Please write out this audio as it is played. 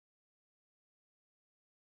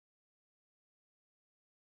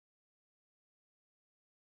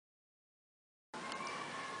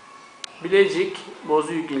Bilecik,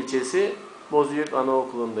 Bozüyük ilçesi, Bozüyük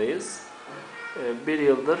Anaokulu'ndayız. Bir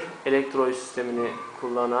yıldır Elektroy sistemini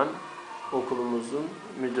kullanan okulumuzun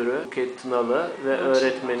müdürü Buket Tunalı ve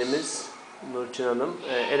öğretmenimiz Nurçin Hanım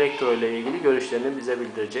Elektroy ile ilgili görüşlerini bize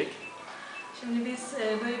bildirecek. Şimdi biz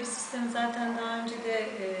böyle bir sistemi zaten daha önce de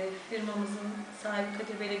firmamızın sahibi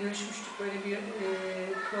Kadir Bey ile görüşmüştük. Böyle bir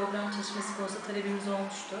program çalışması konusunda talebimiz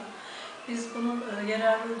olmuştu. Biz bunun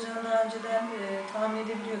yararlı olacağını daha önceden tahmin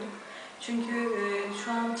edebiliyorduk. Çünkü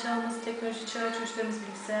şu an çağımız teknoloji çağı, çocuklarımız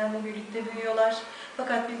bilgisayarla birlikte büyüyorlar.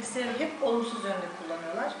 Fakat bilgisayarı hep olumsuz yönde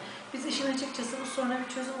kullanıyorlar. Biz işin açıkçası bu soruna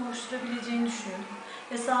bir çözüm oluşturabileceğini düşünüyorduk.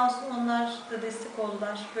 Ve sağ olsun onlar da destek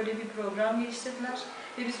oldular. Böyle bir program geliştirdiler.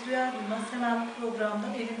 Ve biz duyar duymaz hemen bu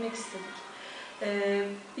programdan edinmek istedik.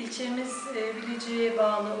 İlçemiz Bilecik'e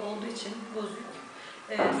bağlı olduğu için Bozüyük.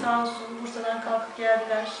 Sağ olsun Bursa'dan kalkıp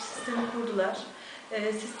geldiler, sistemi kurdular.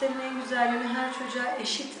 Sistemin en güzel yönü her çocuğa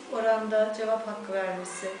eşit oranda cevap hakkı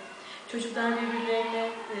vermesi. Çocuklar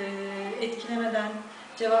birbirlerini etkilemeden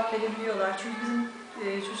cevap verebiliyorlar. Çünkü bizim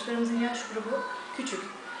çocuklarımızın yaş grubu küçük.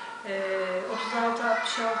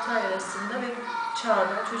 36-66 ay arasında ve bu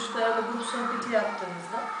çağda çocuklarla grup sohbeti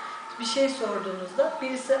yaptığımızda bir şey sorduğunuzda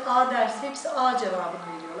birisi A derse hepsi A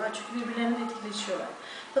cevabını veriyorlar. Çünkü birbirlerinden etkileşiyorlar.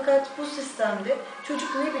 Fakat bu sistemde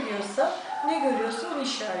çocuk ne biliyorsa, ne görüyorsa onu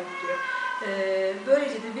işaretliyor.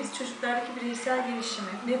 Böylece de biz çocuklardaki bireysel gelişimi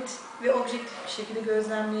net ve objektif bir şekilde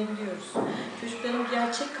gözlemleyebiliyoruz. Çocukların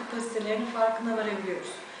gerçek kapasitelerinin farkına varabiliyoruz.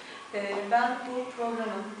 Ben bu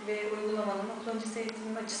programın ve uygulamanın okul öncesi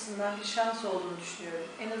eğitimim açısından bir şans olduğunu düşünüyorum.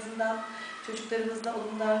 En azından çocuklarımızla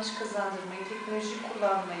olumlu davranış kazandırmayı, teknoloji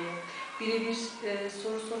kullanmayı, birebir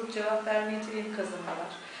soru sorup cevap verme yeteneğini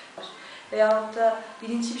kazanıyorlar. Veyahut da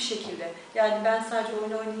bilinçli bir şekilde, yani ben sadece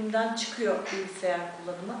oyun oynayayımdan çıkıyor bilgisayar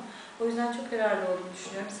kullanımı. O yüzden çok yararlı olduğunu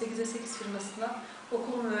düşünüyorum. 8'e 8 firmasına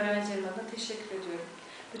okulum ve öğrencilerim adına teşekkür ediyorum.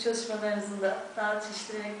 Bu çalışmalarınızın da daha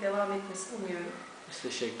çeşitlenerek devam etmesini umuyorum. Biz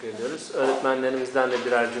teşekkür ediyoruz. Öğretmenlerimizden de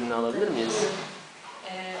birer cümle alabilir miyiz?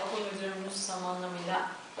 Okul müdürümüz tam anlamıyla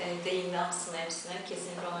değindi aslında hepsine.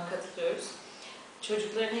 Kesinlikle ona katılıyoruz.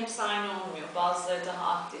 Çocukların hepsi aynı olmuyor. Bazıları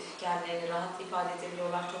daha aktif, kendilerini rahat ifade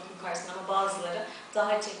edebiliyorlar toplum karşısında ama bazıları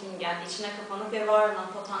daha çekingen, içine kapanık ve var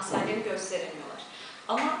olan potansiyellerini gösteremiyorlar.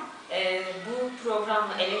 Ama bu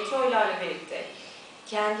programla Elektroy'larla birlikte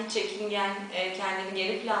kendi çekingen, kendini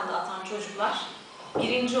geri planda atan çocuklar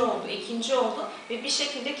birinci oldu, ikinci oldu ve bir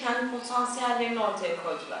şekilde kendi potansiyellerini ortaya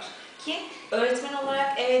koydular. Ki öğretmen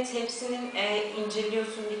olarak evet hepsinin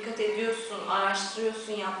inceliyorsun, dikkat ediyorsun,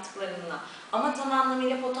 araştırıyorsun yaptıklarını ama tam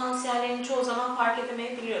anlamıyla potansiyellerini çoğu zaman fark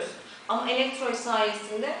edemeyebiliyorsun. Ama Elektroy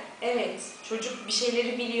sayesinde evet çocuk bir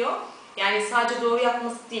şeyleri biliyor, yani sadece doğru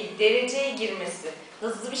yapması değil, dereceye girmesi,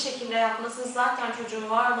 hızlı bir şekilde yapması zaten çocuğun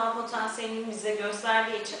var olan potansiyelini bize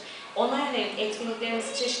gösterdiği için ona yönelik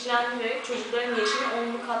etkinliklerimizi çeşitlendirerek çocukların gelişimine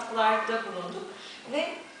olumlu katkılarda bulunduk. Ve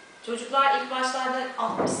çocuklar ilk başlarda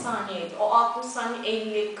 60 saniyeydi. O 60 saniye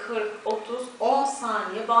 50, 40, 30, 10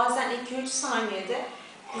 saniye, bazen 2-3 saniyede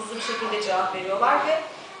hızlı bir şekilde cevap veriyorlar ve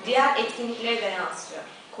diğer etkinliklere de yansıyor.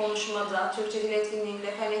 Konuşmada, Türkçe dil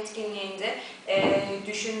etkinliğinde, fen etkinliğinde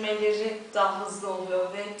düşünmeleri daha hızlı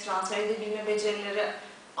oluyor ve transfer edebilme becerileri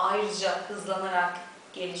ayrıca hızlanarak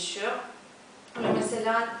gelişiyor. Ve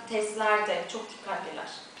mesela testlerde çok dikkatliler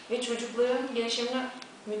ve çocukların gelişimine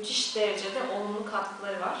müthiş derecede olumlu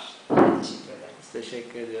katkıları var. Teşekkür ederiz.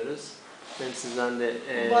 Teşekkür ediyoruz. Ben sizden de...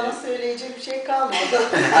 Bana söyleyecek bir şey kalmadı.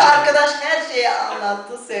 Arkadaş her şeyi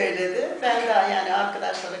anlattı, söyledi. Ben de yani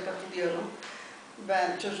arkadaşlara katılıyorum.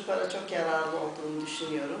 Ben çocuklara çok yararlı olduğunu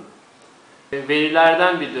düşünüyorum.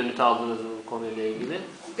 Velilerden bir dönüt aldınız mı bu konuyla ilgili?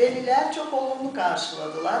 Veliler çok olumlu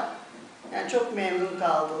karşıladılar. Yani çok memnun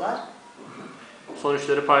kaldılar.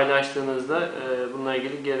 Sonuçları paylaştığınızda bununla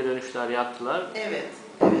ilgili geri dönüşler yaptılar. Evet,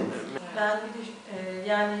 evet. Ben bir de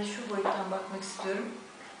yani şu boyuttan bakmak istiyorum.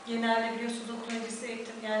 Genelde biliyorsunuz okul öncesi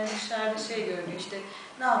eğitim yani dışarıda şey görünüyor işte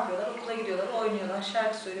ne yapıyorlar? Okula gidiyorlar, oynuyorlar,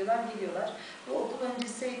 şarkı söylüyorlar, gidiyorlar. Bu okul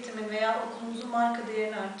öncesi eğitimin veya okulumuzun marka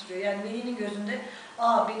değerini arttırıyor. Yani velinin gözünde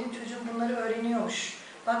benim çocuğum bunları öğreniyormuş,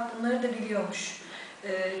 bak bunları da biliyormuş.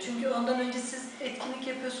 Çünkü ondan önce siz etkinlik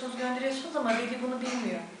yapıyorsunuz, gönderiyorsunuz ama veli bunu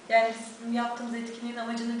bilmiyor. Yani bizim yaptığımız etkinliğin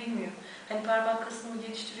amacını bilmiyor. Hani parmak kasını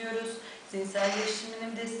geliştiriyoruz, zihinsel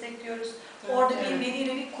gelişimini mi destekliyoruz. Orada bir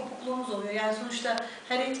veliyle bir kopukluğumuz oluyor. Yani sonuçta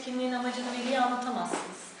her etkinliğin amacını veliye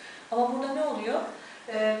anlatamazsınız. Ama burada ne oluyor?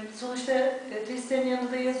 Sonuçta testlerin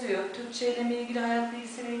yanında yazıyor. Türkçe ile mi ilgili, hayat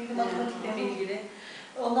bilgisiyle ilgili, matematikle mi ilgili.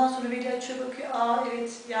 Ondan sonra veli açıyor bakıyor,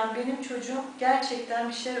 evet yani benim çocuğum gerçekten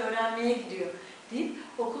bir şeyler öğrenmeye gidiyor deyip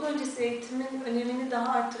okul öncesi eğitimin önemini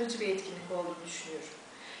daha arttırıcı bir etkinlik olduğunu düşünüyorum.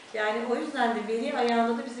 Yani o yüzden de veli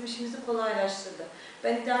ayağında da bizim işimizi kolaylaştırdı.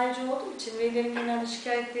 Ben idareci olduğum için velilerin genelde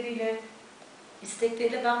şikayetleriyle,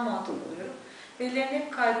 istekleriyle ben muhatap oluyorum. Velilerin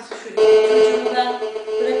hep kaygısı şu, çocuğumu ben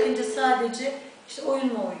bırakınca sadece işte oyun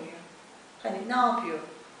mu oynuyor? Hani ne yapıyor?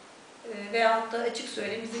 Veyahut da açık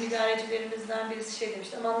söyleyeyim, bizim idarecilerimizden birisi şey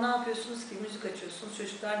demişti, aman ne yapıyorsunuz ki, müzik açıyorsunuz,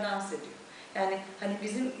 çocuklar dans ediyor. Yani hani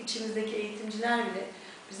bizim içimizdeki eğitimciler bile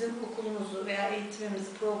bizim okulumuzu veya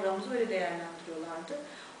eğitimimizi, programımızı öyle değerlendiriyorlardı.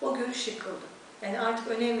 O görüş yıkıldı. Yani artık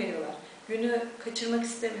önem veriyorlar. Günü kaçırmak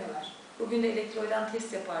istemiyorlar. Bugün de elektroydan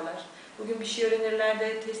test yaparlar. Bugün bir şey öğrenirler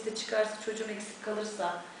de teste çıkarsa, çocuğum eksik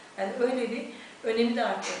kalırsa. Yani öyle bir önemi de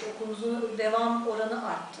arttı. Okulumuzun devam oranı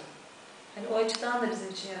arttı. Hani o açıdan da bizim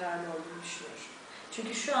için yararlı olduğunu düşünüyorum.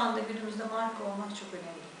 Çünkü şu anda günümüzde marka olmak çok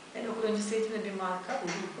önemli. Yani okul öncesi eğitim de bir marka,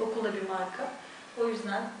 okul da bir marka. O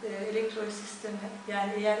yüzden elektronik sistemi,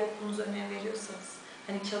 yani eğer okulunuza önem veriyorsanız,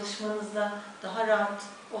 hani çalışmanızda daha rahat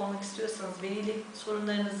olmak istiyorsanız, velilik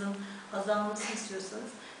sorunlarınızın azalmasını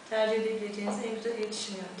istiyorsanız, tercih edebileceğiniz en güzel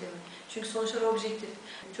iletişim yöntemi. Çünkü sonuçlar objektif.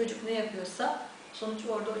 Çocuk ne yapıyorsa sonuç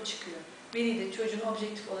orada o çıkıyor. Veli de çocuğun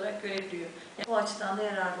objektif olarak görebiliyor. Yani o açıdan da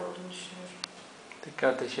yararlı olduğunu düşünüyorum.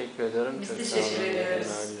 Tekrar teşekkür ederim. Biz Çok teşekkür sağ olun. ediyoruz. İyi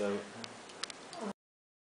günler diliyorum.